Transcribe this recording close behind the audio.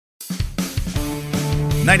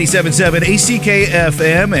97.7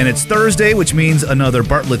 ACKFM, and it's Thursday, which means another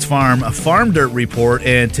Bartlett's Farm Dirt Report.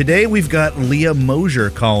 And today we've got Leah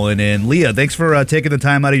Mojer calling in. Leah, thanks for taking the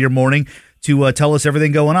time out of your morning to tell us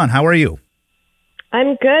everything going on. How are you?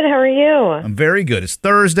 I'm good. How are you? I'm very good. It's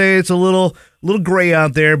Thursday. It's a little gray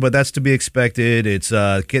out there, but that's to be expected. It's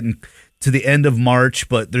getting to the end of March,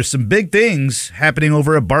 but there's some big things happening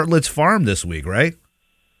over at Bartlett's Farm this week, right?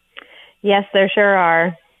 Yes, there sure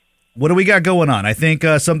are. What do we got going on? I think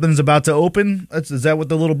something's about to open. Is that what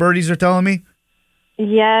the little birdies are telling me?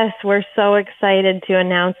 Yes, we're so excited to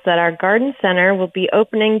announce that our garden center will be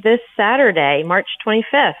opening this Saturday, March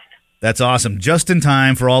 25th. That's awesome. Just in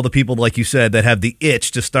time for all the people, like you said, that have the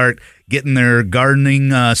itch to start getting their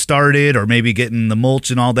gardening started, or maybe getting the mulch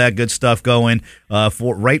and all that good stuff going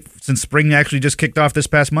since spring actually just kicked off this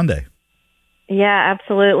past Monday. Yeah,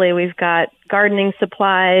 absolutely. We've got gardening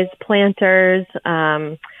supplies, planters,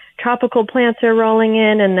 tropical plants are rolling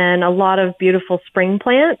in, and then a lot of beautiful spring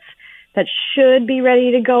plants that should be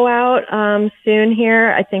ready to go out soon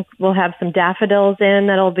here. I think we'll have some daffodils in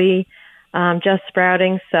that'll be just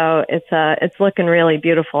sprouting, so it's looking really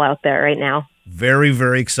beautiful out there right now. Very,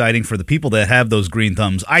 very exciting for the people that have those green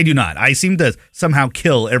thumbs. I do not. I seem to somehow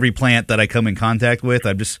kill every plant that I come in contact with.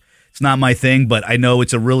 It's not my thing, but I know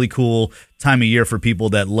it's a really cool time of year for people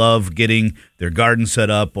that love getting their garden set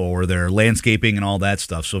up or their landscaping and all that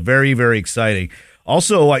stuff. So very, very exciting.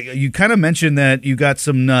 Also, you kind of mentioned that you got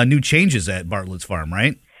some new changes at Bartlett's Farm,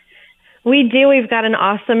 right? We do. We've got an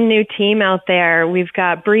awesome new team out there. We've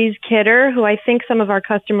got Breeze Kidder, who I think some of our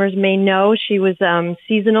customers may know. She was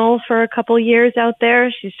seasonal for a couple years out there.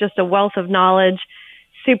 She's just a wealth of knowledge.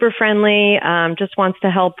 Super friendly, just wants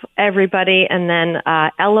to help everybody. And then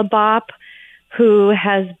Ella Bop, who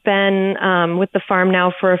has been with the farm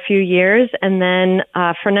now for a few years. And then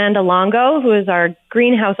Fernanda Longo, who is our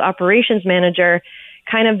greenhouse operations manager.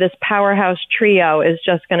 Kind of this powerhouse trio is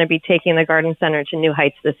just going to be taking the garden center to new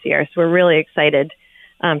heights this year. So we're really excited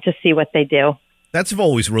to see what they do. That's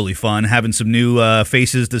always really fun, having some new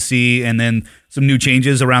faces to see, and then some new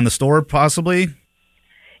changes around the store possibly.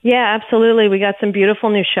 Yeah, absolutely. We got some beautiful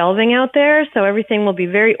new shelving out there, so everything will be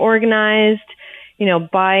very organized,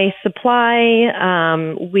 by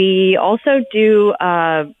supply. We also do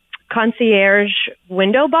concierge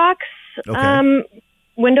window boxes.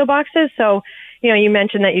 So, you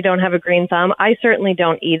mentioned that you don't have a green thumb. I certainly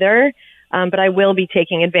don't either, but I will be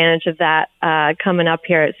taking advantage of that coming up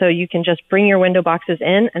here. So you can just bring your window boxes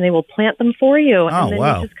in, and they will plant them for you. And then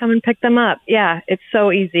you just come and pick them up. Yeah, it's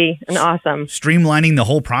so easy and awesome. Streamlining the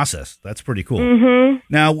whole process. That's pretty cool. Mm-hmm.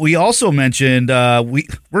 Now, we also mentioned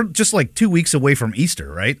we're just like 2 weeks away from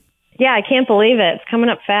Easter, right? Yeah, I can't believe it. It's coming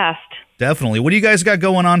up fast. Definitely. What do you guys got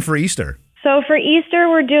going on for Easter? So for Easter,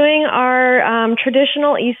 we're doing our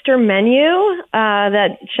traditional Easter menu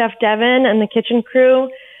that Chef Devin and the kitchen crew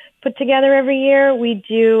put together every year. We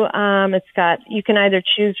do, you can either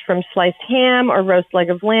choose from sliced ham or roast leg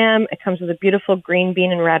of lamb. It comes with a beautiful green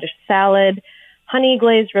bean and radish salad, honey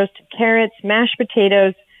glazed roasted carrots, mashed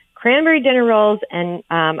potatoes, cranberry dinner rolls, and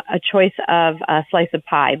a choice of a slice of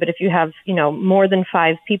pie. But if you have, more than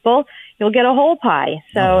 5 people, you'll get a whole pie.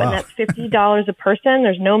 So, and that's $50 a person.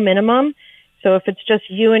 There's no minimum. So if it's just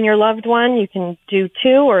you and your loved one, you can do 2,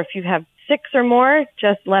 or if you have 6 or more,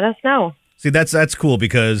 just let us know. See, that's cool,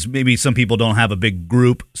 because maybe some people don't have a big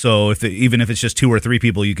group. So even if it's just 2 or 3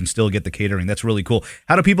 people, you can still get the catering. That's really cool.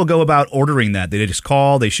 How do people go about ordering that? They just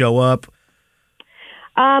call, they show up?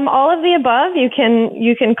 All of the above.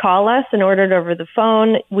 You can call us and order it over the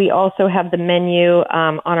phone. We also have the menu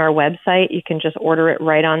on our website. You can just order it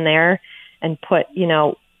right on there and put,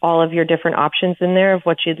 all of your different options in there of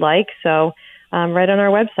what you'd like. So right on our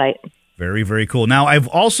website. Very, very cool. Now, I've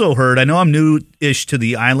also heard, I know I'm new-ish to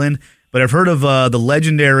the island, but I've heard of the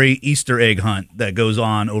legendary Easter egg hunt that goes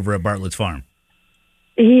on over at Bartlett's Farm.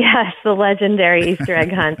 Yes, the legendary Easter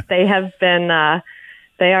egg hunts. They have been,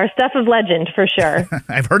 they are stuff of legend for sure.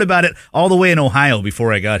 I've heard about it all the way in Ohio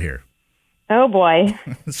before I got here. Oh, boy.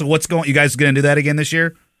 So you guys going to do that again this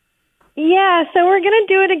year? Yeah, so we're going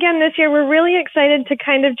to do it again this year. We're really excited to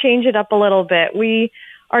kind of change it up a little bit. We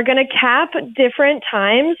are going to cap different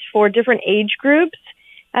times for different age groups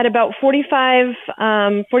at about 45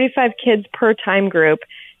 kids per time group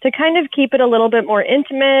to kind of keep it a little bit more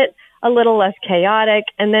intimate, a little less chaotic,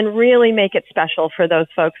 and then really make it special for those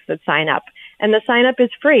folks that sign up. And the sign up is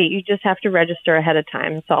free. You just have to register ahead of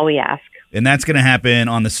time. That's all we ask. And that's going to happen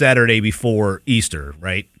on the Saturday before Easter,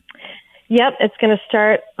 right? Yep, it's going to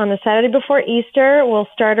start on the Saturday before Easter. We'll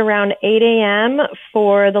start around 8 a.m.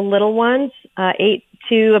 for the little ones. 8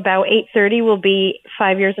 to about 8:30 will be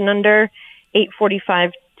 5 years and under.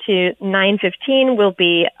 8:45 to 9:15 will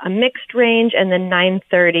be a mixed range, and then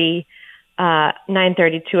 9:30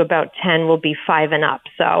 to about 10 will be 5 and up.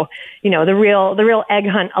 So, the real egg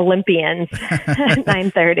hunt Olympians at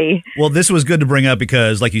 9:30. Well, this was good to bring up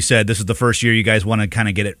because, like you said, this is the first year you guys want to kind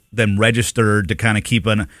of get them registered to kind of keep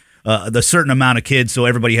the certain amount of kids so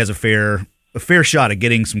everybody has a fair shot at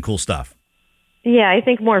getting some cool stuff. Yeah, I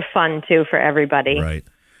think more fun, too, for everybody. Right.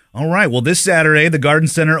 All right. Well, this Saturday, the Garden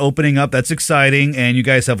Center opening up. That's exciting. And you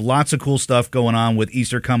guys have lots of cool stuff going on with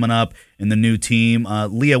Easter coming up and the new team.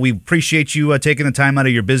 Leah, we appreciate you taking the time out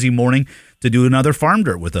of your busy morning to do another Farm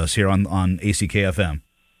Dirt with us here on ACKFM.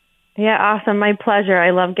 Yeah, awesome. My pleasure. I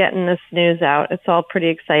love getting this news out. It's all pretty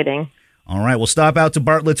exciting. All right. We'll stop out to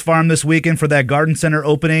Bartlett's Farm this weekend for that Garden Center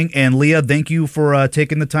opening. And Leah, thank you for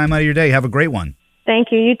taking the time out of your day. Have a great one.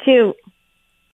 Thank you. You too.